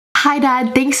Hi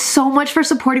Dad, thanks so much for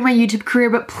supporting my YouTube career,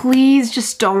 but please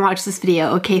just don't watch this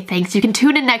video, okay? Thanks. You can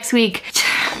tune in next week.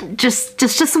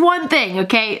 Just one thing,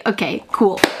 okay? Okay,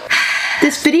 cool.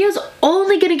 This video's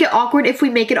only gonna get awkward if we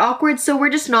make it awkward, so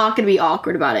we're just not gonna be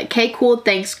awkward about it. Okay, cool,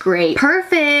 thanks, great.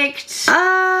 Perfect.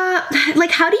 Like,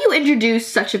 how do you introduce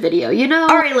such a video, you know?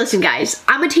 All right, listen guys,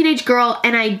 I'm a teenage girl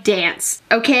and I dance,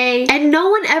 okay? And no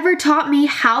one ever taught me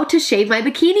how to shave my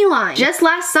bikini line. Just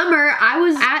last summer, I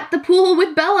was at the pool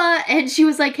with Bella and she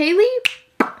was like, Haley,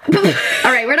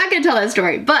 all right, we're not gonna tell that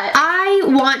story, but I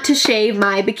want to shave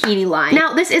my bikini line.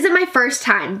 Now, this isn't my first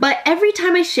time, but every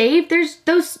time I shave, there's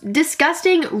those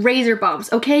disgusting razor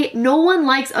bumps, okay? No one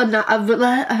likes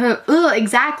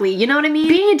exactly, you know what I mean?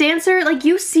 Being a dancer, like,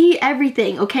 you see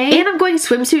everything, okay? And I'm going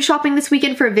swimsuit shopping this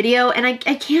weekend for a video, and I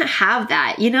can't have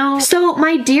that, you know? So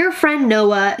my dear friend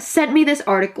Noah sent me this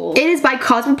article. It is by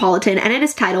Cosmopolitan, and it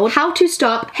is titled, How to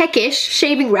Stop Heckish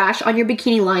Shaving Rash on Your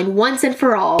Bikini Line Once and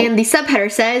for All. And the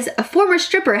subheader says, a former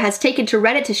stripper has taken to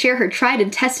Reddit to share her tried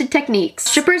and tested techniques.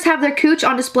 Strippers have their cooch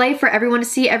on display for everyone to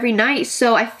see every night,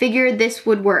 so I figured this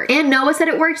would work. And Noah said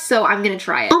it worked, so I'm gonna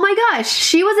try it. Oh my gosh,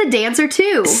 she was a dancer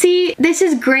too. See, this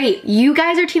is great. You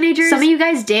guys are teenagers, some of you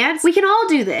guys dance. We can all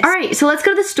do this. All right, so let's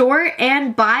go to the store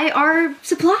and buy our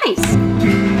supplies.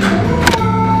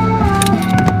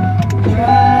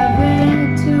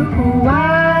 Driving to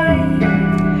Hawaii,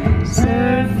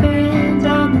 surfing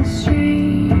down the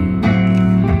street,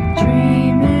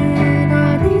 dreaming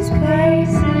of these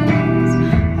places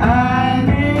I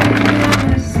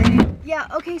never see. Yeah,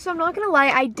 okay, so I'm not gonna lie,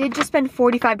 I did just spend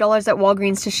 $45 at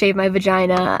Walgreens to shave my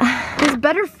vagina. This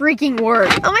better freaking work.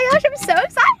 Oh my gosh, I'm so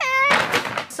excited!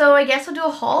 So I guess I'll do a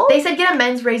haul. They said get a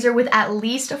men's razor with at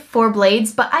least 4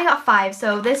 blades, but I got 5,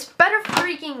 so this better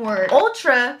freaking work.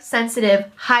 Ultra sensitive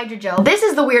hydrogel. This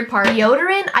is the weird part.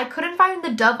 Deodorant, I couldn't find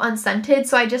the Dove unscented,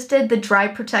 so I just did the dry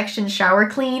protection shower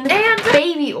clean. And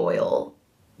baby oil.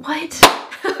 What?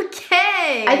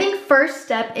 Okay. I think first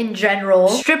step in general,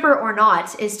 stripper or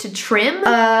not, is to trim.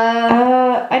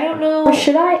 I don't know. Or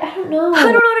should I? I don't know. I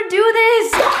don't know how to do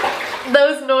this.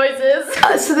 Those noises.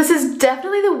 So this is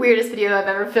definitely the weirdest video I've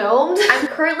ever filmed. I'm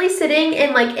currently sitting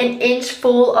in like an inch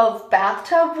full of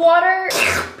bathtub water.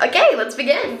 Okay, let's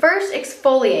begin. First,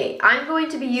 exfoliate. I'm going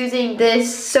to be using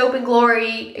this Soap and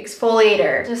Glory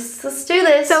exfoliator. Let's do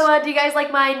this. So do you guys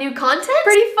like my new content?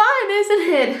 Pretty fun, isn't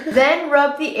it? Then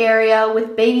rub the area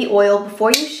with baby oil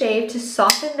before you shave to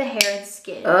soften the hair and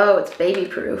skin. Oh, it's baby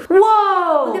proof.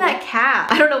 Whoa! Look at that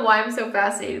cap. I don't know why I'm so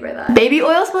fascinated by that. Baby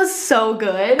oil smells so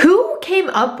good. Who came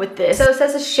up with this? So it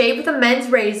says to shave with a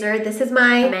men's razor. This is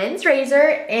my men's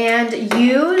razor, and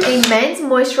use a men's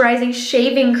moisturizing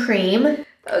shaving cream.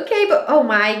 Okay, but oh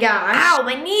my gosh. Ow,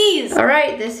 my knees. All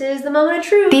right, this is the moment of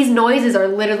truth. These noises are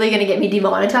literally gonna get me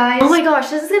demonetized. Oh my gosh,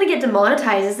 this is gonna get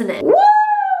demonetized, isn't it? Woo!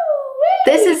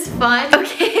 This is fun.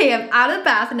 Okay, I'm out of the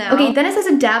bath now. Okay, then it says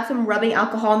to dab some rubbing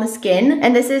alcohol on the skin,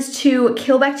 and this is to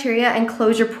kill bacteria and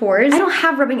close your pores. I don't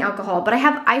have rubbing alcohol, but I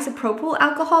have isopropyl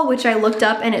alcohol, which I looked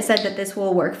up and it said that this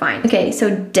will work fine. Okay,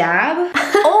 so dab.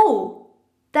 Oh!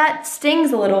 That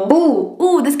stings a little.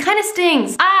 Ooh, this kind of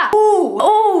stings. Ah,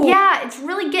 ooh, yeah, it's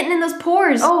really getting in those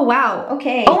pores. Oh, wow,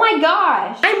 okay. Oh my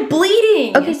gosh, I'm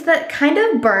bleeding. Okay, so that kind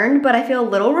of burned, but I feel a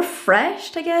little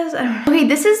refreshed, I guess. I don't know. Okay,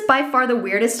 this is by far the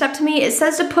weirdest step to me. It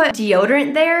says to put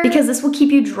deodorant there because this will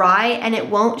keep you dry and it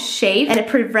won't chafe and it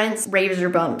prevents razor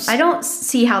bumps. I don't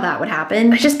see how that would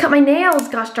happen. I just cut my nails,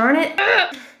 gosh darn it.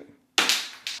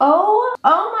 Oh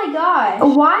my god.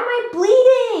 Why am I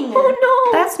bleeding? Oh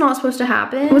no. That's not supposed to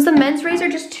happen. Was the men's razor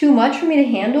just too much for me to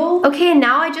handle? Okay, and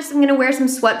now I just am gonna wear some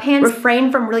sweatpants,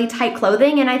 refrain from really tight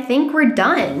clothing, and I think we're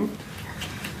done.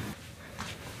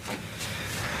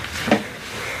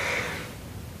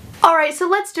 Alright, so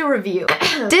let's do a review.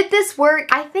 Did this work?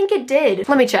 I think it did.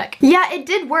 Let me check. Yeah, it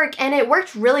did work, and it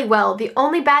worked really well. The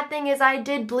only bad thing is I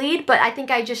did bleed, but I think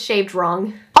I just shaved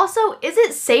wrong. Also, is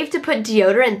it safe to put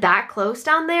deodorant that close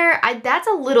down there? That's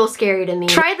a little scary to me.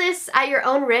 Try this at your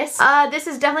own risk. This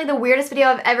is definitely the weirdest video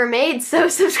I've ever made, so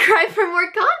subscribe for more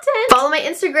content. Follow my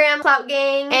Instagram, Clout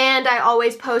Gang, and I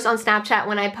always post on Snapchat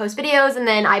when I post videos, and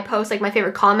then I post like my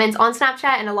favorite comments on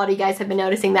Snapchat, and a lot of you guys have been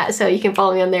noticing that, so you can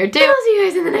follow me on there too. I'll see you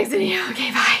guys in the next video.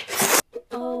 Okay, bye.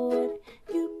 Oh,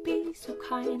 would you be so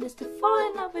kind as to fall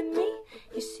in love with me?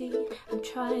 You see, I'm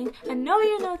trying. I know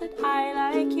you know that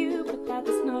I like you, but that's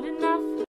not enough.